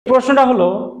প্রশ্নটা হলো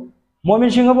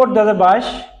ময়মনসিংহ বোর্ড 2022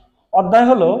 অধ্যায়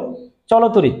হলো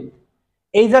চলতরিৎ।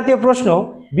 এই জাতীয় প্রশ্ন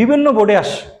বিভিন্ন বোর্ডে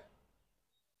আসে।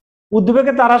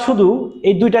 উদ্দীপকে তারা শুধু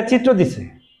এই দুইটা চিত্র দিছে,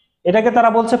 এটাকে তারা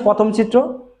বলছে প্রথম চিত্র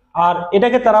আর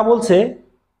এটাকে তারা বলছে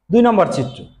 2 নম্বর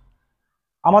চিত্র।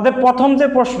 আমাদের প্রথম যে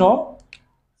প্রশ্ন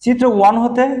চিত্র 1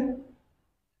 হতে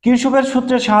কিরশফের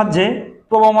সূত্রের সাহায্যে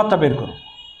প্রবাহমাত্রা বের করো,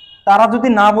 তারা যদি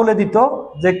না বলে দিত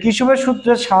যে কিরশফের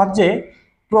সূত্রের সাহায্যে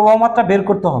প্রবাহমাত্রা বের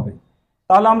করতে হবে,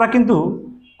 তাহলে আমরা কিন্তু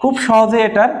খুব সহজে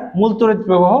এটার মূল তড়িৎ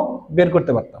প্রবাহ বের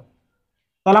করতে পারতাম।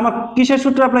 তাহলে আমার কিসের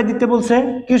সূত্র অ্যাপ্লাই দিতে বলছে?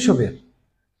 কিরশফের।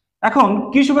 এখন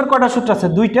কিরশফের কয়টা সূত্র আছে?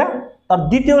 2টা। তার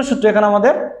দ্বিতীয় সূত্র এখানে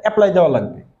আমাদের অ্যাপ্লাই দেওয়া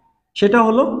লাগবে, সেটা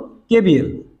হলো কেবিএল,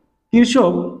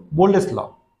 কিরশফ ভোল্টেজ ল,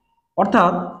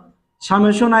 অর্থাৎ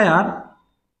সামেশন আইআর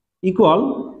ইকুয়াল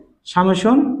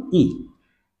সামেশন ই।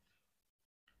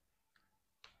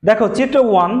 দেখো চিত্র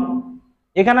 1,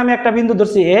 এখানে আমি একটা বিন্দু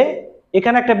ধরছি এ,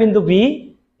 এখানে একটা বিন্দু বি,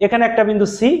 এখানে একটা বিন্দু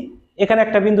সি, এখানে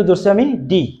একটা বিন্দু ধরছি আমি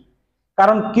ডি।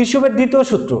 কারণ কিরশফের দ্বিতীয়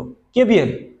সূত্র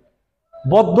কেবিএল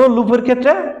বদ্ধ লুপের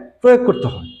ক্ষেত্রে প্রয়োগ করতে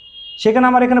হয়। সেখানে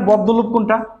আমার এখানে বদ্ধ লুপ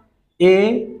কোনটা? A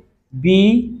B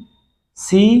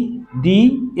C D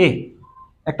A,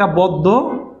 একটা বদ্ধ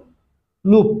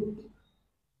লুপ।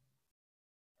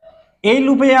 এই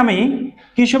লুপে আমি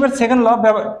কিরশফের সেকেন্ড ল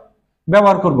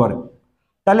ব্যবহার করবো।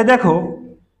 তাহলে দেখো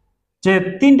যে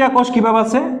 3টা কোষ কিভাবে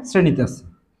আছে? শ্রেণীতে আছে।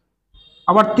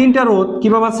 আবার 3টা রোধ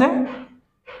কিভাবে আছে?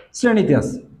 শ্রেণীতে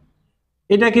আছে।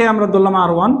 এটাকে আমরা ধরলাম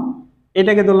R1,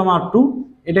 এটাকে ধরলাম R2,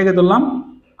 এটাকে ধরলাম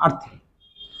R3।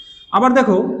 আবার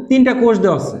দেখো 3টা কোষ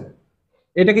দেওয়া আছে,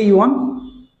 এটাকে E1,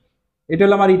 এটা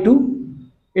হলো আমার E2,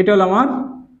 এটা হলো আমার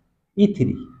E3।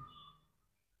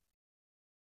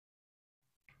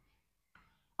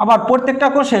 আবার প্রত্যেকটা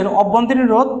কোষের অভ্যন্তরীণ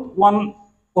রোধ 1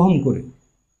 ওহম করে।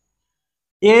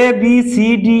 A B C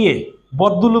D A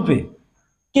বদ্ধ লুপে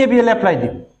কেবিএল অ্যাপ্লাই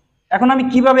দিই। এখন আমি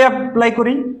কিভাবে অ্যাপ্লাই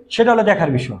করি সেটা হলো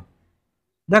দেখার বিষয়।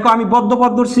 দেখো আমি বদ্ধ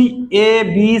পথ ধরছি A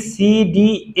B C D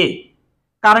A,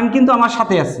 current কিন্তু আমার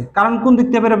সাথে আছে। কারেন্ট কোন দিক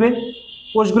থেকে বেরোবে?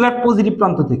 কোষগুলোর পজিটিভ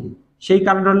প্রান্ত থেকে। সেই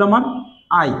কারেন্ট হলো আমার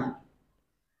আই।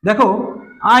 দেখো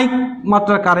আই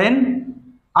মাত্রার কারেন্ট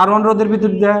R1 রোধের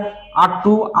ভিতর দিয়ে, R2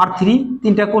 R3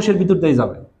 3টা কোষের ভিতর দিয়ে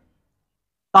যাবে।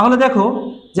 তাহলে দেখো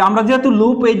যে আমরা যেহেতু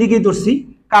লুপ এইদিকে ধরছি,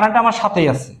 কারেন্ট আমার সাথেই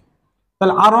আছে,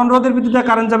 তাহলে R1 রোধের ভিতর দিয়ে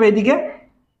কারেন্ট যাবে এদিকে,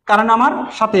 কারেন্ট আমার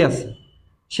সাথেই আছে।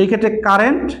 সেই ক্ষেত্রে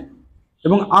কারেন্ট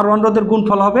এবং R1 রোধের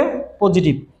গুণফল হবে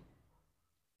পজিটিভ।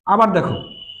 আবার দেখো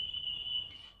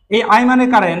এই আই মানে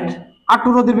কারেন্ট R2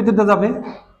 রোধের ভিতর দিয়ে যাবে,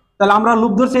 তাহলে আমরা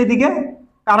লুপ ধরছি এইদিকে,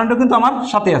 কারেন্টও কিন্তু আমার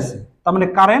সাথে আছে, তার মানে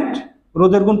কারেন্ট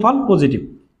রোধের গুণফল পজিটিভ,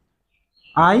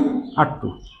 আই R2।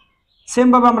 সেম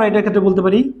ভাবে আমরা এটার ক্ষেত্রে বলতে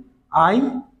পারি আই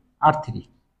R3।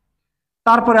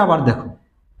 তারপরে আবার দেখো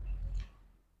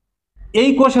এই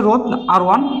কোষের রোধ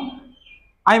R1,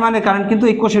 আই মানে কারেন্ট কিন্তু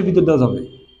এই কোষের ভিতর দেওয়া যাবে,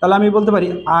 তাহলে আমি বলতে পারি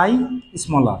আই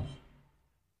স্মল আর।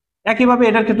 একইভাবে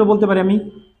এটার ক্ষেত্রে বলতে পারি আমি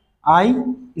আই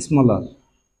স্মল আর।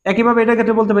 একইভাবে এটার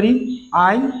ক্ষেত্রে বলতে পারি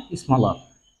আই স্মল আর।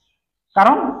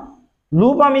 কারণ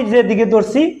লুপ আমি যে দিকে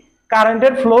ধরছি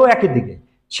কারেন্টের ফ্লো একই দিকে,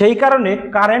 সেই কারণে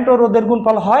কারেন্ট ও রোধের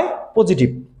গুণফল হয় পজিটিভ,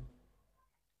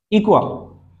 ইকুয়াল।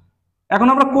 এখন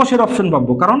আমরা কোষের অপশন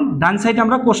পাবো, কারণ ডান সাইডে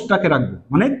আমরা কোষটাকে রাখবো,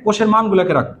 মানে কোষের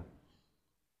মানগুলোকে রাখবো।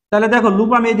 তাহলে দেখো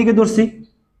লুপ আমি এইদিকে ধরছি,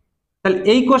 তাহলে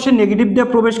এই কোষের নেগেটিভ দিয়ে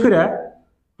প্রবেশ করে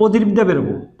পজিটিভ দিয়ে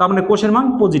বেরোবো, তার মানে কোষের মান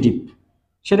পজিটিভ,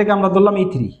 সেটাকে আমরা ধরলাম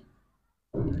E3।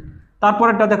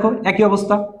 তারপরেরটা দেখো একই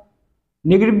অবস্থা,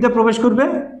 নেগেটিভ দিয়ে প্রবেশ করবে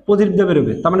পজিটিভ দিয়ে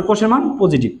বেরোবে, তার মানে কোষের মান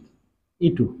পজিটিভ,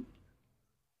 E2।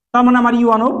 তার মানে আমার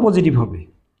E1ও পজিটিভ হবে।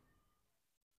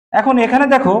 এখন এখানে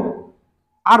দেখো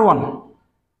R1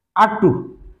 R2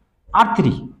 R3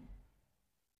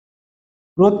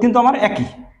 রোধ কিন্তু আমার একই,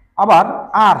 আবার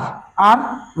আর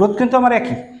রোধ কিন্তু আমার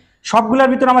একই।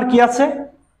 সবগুলোর ভিতরে আমার কি আছে?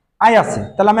 আই আছে,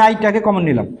 তাহলে আমি আইটাকে কমন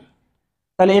নিলাম।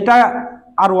 তাহলে এটা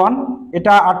R1,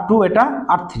 এটা R2, এটা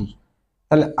R3,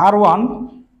 তাহলে R1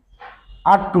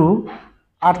 R2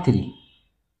 R3,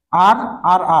 আর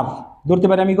ধরতে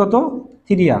পারি আমি কত?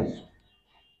 3R।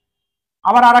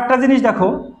 আবার আর একটা জিনিস দেখো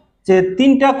যে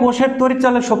 3টা কোষের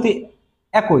তড়িৎচালের শক্তি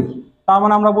একই, তার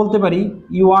মানে আমরা বলতে পারি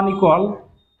E1 equal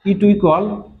E2 equal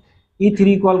E3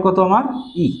 equal কত আমার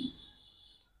E।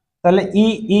 তাহলে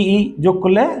ই যোগ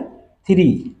করলে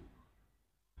 3।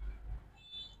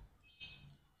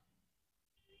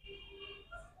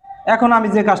 এখন আমি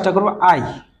যে কাজটা করব I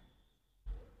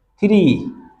 3।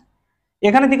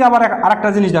 এখানে থেকে আবার আরেকটা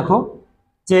জিনিস দেখো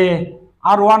যে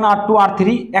R1 R2 R3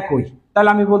 একই, তাহলে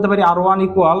আমি বলতে পারি R1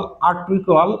 equal R2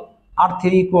 equal R3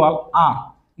 equal R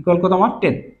equal কত আমার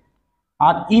 10,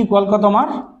 আর E ইকুয়াল কত আমার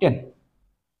 10।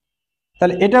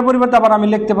 তাহলে এটার পরিবর্তে আবার আমি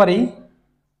লিখতে পারি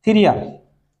 3R।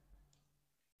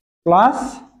 প্লাস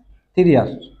 3R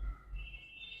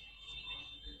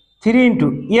 3 ইন্টু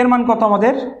এর মান কত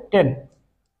আমাদের 10,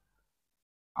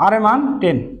 আর এর মান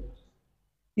 10,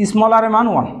 স্মল আর এর মান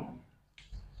 1,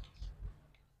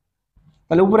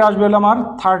 তাহলে উপরে আসবে হলো আমার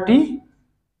 30,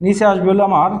 নিচে আসবে হলো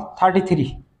আমার 33।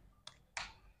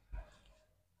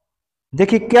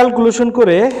 দেখি ক্যালকুলেশন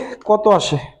করে কত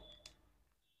আসে।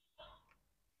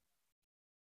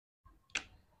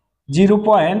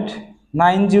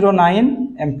 0.909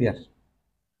 অ্যাম্পিয়ার।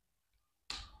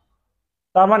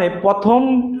 তার মানে প্রথম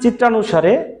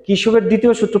চিত্রানুসারে কিসবের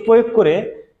দ্বিতীয় সূত্র প্রয়োগ করে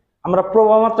আমরা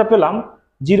প্রবাহ মাত্রা পেলাম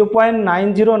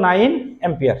 0.909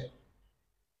 অ্যাম্পিয়ার।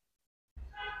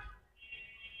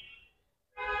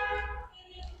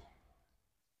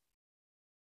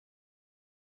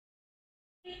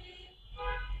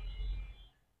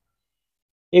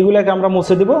 এগুলাকে আমরা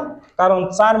মুছে দিব, কারণ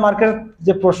 4 মার্কের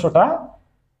যে প্রশ্নটা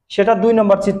সেটা 2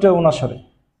 নম্বর চিত্র অনুসারে।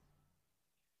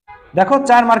 দেখো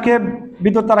 4 মার্কের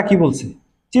ভিতর তারা কি বলছে,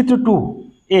 চিত্র 2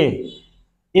 এ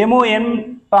এম ও এন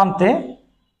প্রান্তে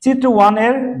চিত্র 1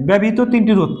 এর ব্যবহৃত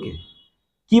 3টি রোধকে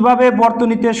কিভাবে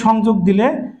বর্তনীতে সংযোগ দিলে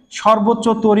সর্বোচ্চ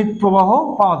তড়িৎ প্রবাহ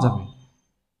পাওয়া যাবে।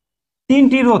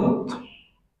 3টি রোধ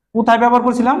কোথায় ব্যবহার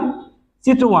করেছিলাম,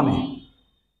 চিত্র 1 এ।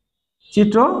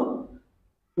 চিত্র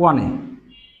 1 এ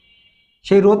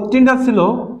সেই রোধ 3টা ছিল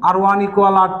R1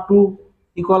 equal R2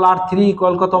 equal R3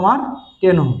 equal কত আমার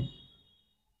 10 ওহম।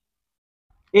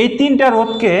 এই 3টা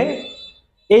রোধকে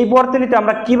এই বর্তনীতে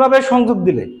আমরা কিভাবে সংযোগ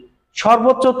দিলে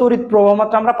সর্বোচ্চ তড়িৎ প্রবাহ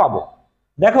মাত্রা আমরা পাবো।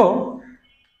 দেখো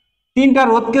 3টা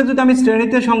রোধকে যদি আমি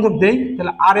শ্রেণীতে সংযোগ দেই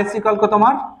তাহলে RS ইকুয়াল কত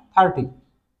আমার 30,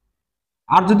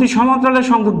 আর যদি সমান্তরালে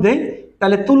সংযোগ দেই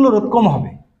তাহলে তুল্য রোধ কম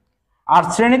হবে, আর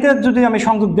শ্রেণীতে যদি আমি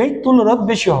সংযোগ দেই তুল্য রোধ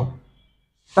বেশি হবে।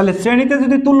 তাহলে শ্রেণীতে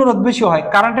যদি তুল্য রোধ বেশি হয়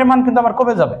কারেন্টের মান কিন্তু আমার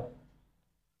কমে যাবে,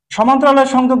 সমান্তরালে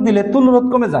সংযোগ দিলে তুল্য রোধ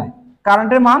কমে যায়,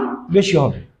 কারেন্টের মান বেশি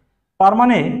হবে। তার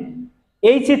মানে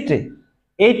এই চিত্রে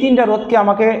এই 3টা রোধকে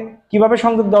আমাকে কিভাবে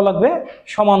সংযোগ দেওয়া লাগবে,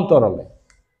 সমান্তরালে।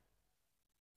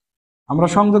 আমরা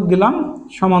সংযোগ দিলাম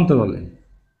সমান্তরালে।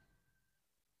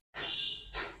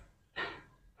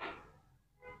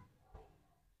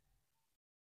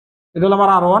 এটা হলো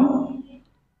আমার R1,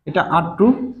 এটা R2,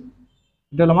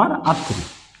 এটা হলো আমার R3।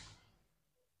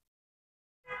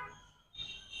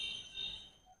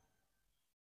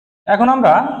 এখন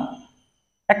আমরা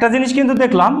একটা জিনিস কিন্তু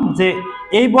দেখলাম যে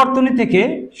এই বর্তনী থেকে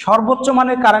সর্বোচ্চ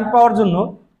মানের কারেন্ট পাওয়ার জন্য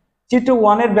চিত্র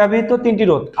 1 এর ব্যবহৃত 3টি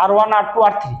রোধ R1 R2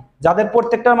 R3 যাদের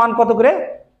প্রত্যেকটার মান কত করে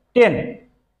 10,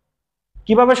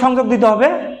 কিভাবে সংযোগ দিতে হবে,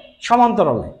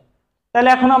 সমান্তরালে। তাহলে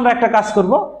এখন আমরা একটা কাজ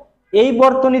করব, এই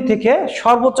বর্তনী থেকে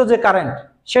সর্বোচ্চ যে কারেন্ট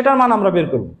সেটার মান আমরা বের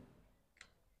করব।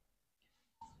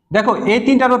 দেখো এই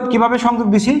 3টা রোধ কিভাবে সংযোগ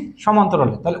দিছি,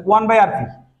 সমান্তরালে। তাহলে 1/R3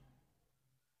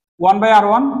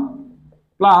 1/R1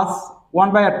 plus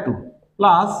 1/R2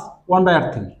 plus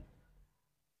 1/R3,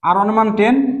 R1 এর মান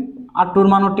 10, R2 এর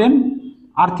মানও 10,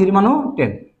 R3 এর মানও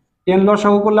 10, 10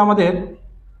 লসাগু করলে আমাদের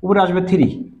উপরে আসবে 3,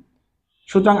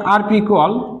 সুতরাং RP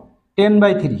ইকুয়াল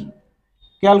 10/3,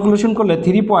 ক্যালকুলেশন করলে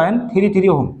 3.33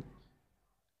 ওহম।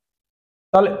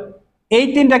 তাহলে এই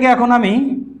 3টাকে এখন আমি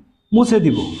মুছে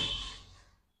দিব।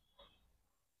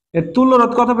 এর তুল্য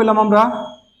রোধ কত পেলাম আমরা,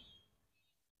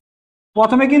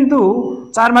 প্রথমে কিন্তু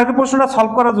 4 মার্কের প্রশ্নটা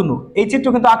সলভ করার জন্য এই চিত্র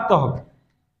কিন্তু আঁকতে হবে।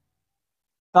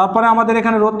 তারপরে আমাদের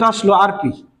এখানে রোধটা আসলো RP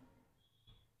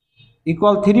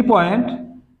ইকুয়াল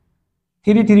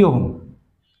 3.33 ওহম।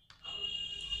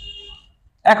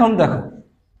 এখন দেখো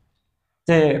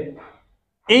যে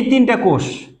এই 3টা কোষ,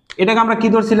 এটাকে আমরা কি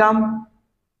ধরছিলাম,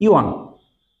 E1।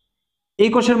 এই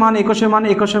কোষের মান, এই কোষের মান,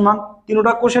 এই কোষের মান,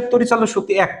 3টা কোষের তড়িৎচালক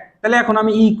শক্তি 1। তাহলে এখন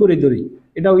আমি E করে ধরি,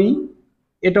 এটাও E,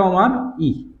 এটাও আমার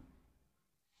E।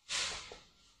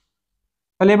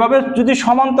 তাহলে এভাবে যদি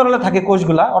সমান্তরালে থাকে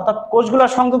কোষগুলা, অর্থাৎ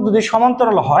কোষগুলার সংযোগ যদি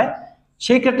সমান্তরাল হয়,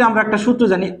 সেই ক্ষেত্রে আমরা একটা সূত্র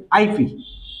জানি, IP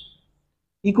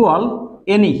equal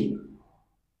NE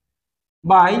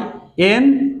by N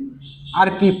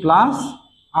RP plus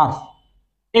R।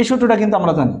 এই সূত্রটা কিন্তু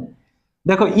আমরা জানি।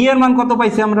 দেখো E এর মান কত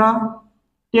পাইছি আমরা,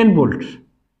 10 ভোল্ট।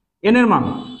 N এর মান,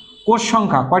 কোষ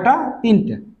সংখ্যা কয়টা,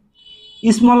 3টে,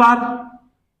 স্মল r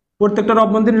প্রত্যেকটার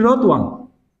অভ্যন্তরীণ রোধ 1,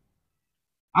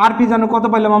 RP জানো কত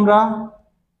পাইলাম আমরা,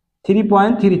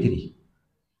 3.33।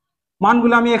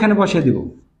 মানগুলো আমি এখানে বসিয়ে দিব,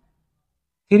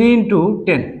 3 ইন্টু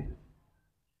 10,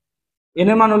 N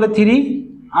এর মান হলে 3,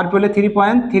 RP হলে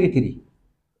 3.33,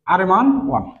 আর এর মান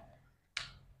 1।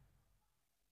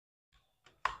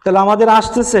 তাহলে আমাদের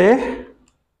আসতেছে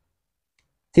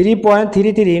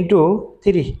 3.33 ইন্টু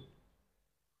 3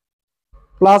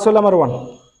 প্লাস হলো আমার 1,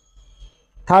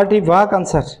 30 ভাগ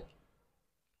আনসার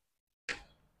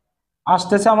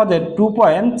আসতেছে আমাদের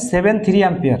 2.73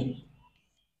 অ্যাম্পিয়ার।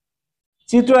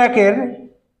 চিত্র 1-এর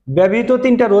ব্যবহৃত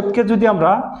 3টা রোধকে যদি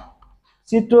আমরা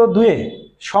চিত্র 2-এ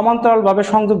সমান্তরালভাবে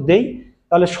সংযোগ দেই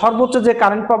তাহলে সর্বোচ্চ যে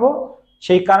কারেন্ট পাবো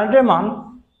সেই কারেন্টের মান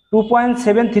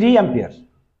 2.73 অ্যাম্পিয়ার।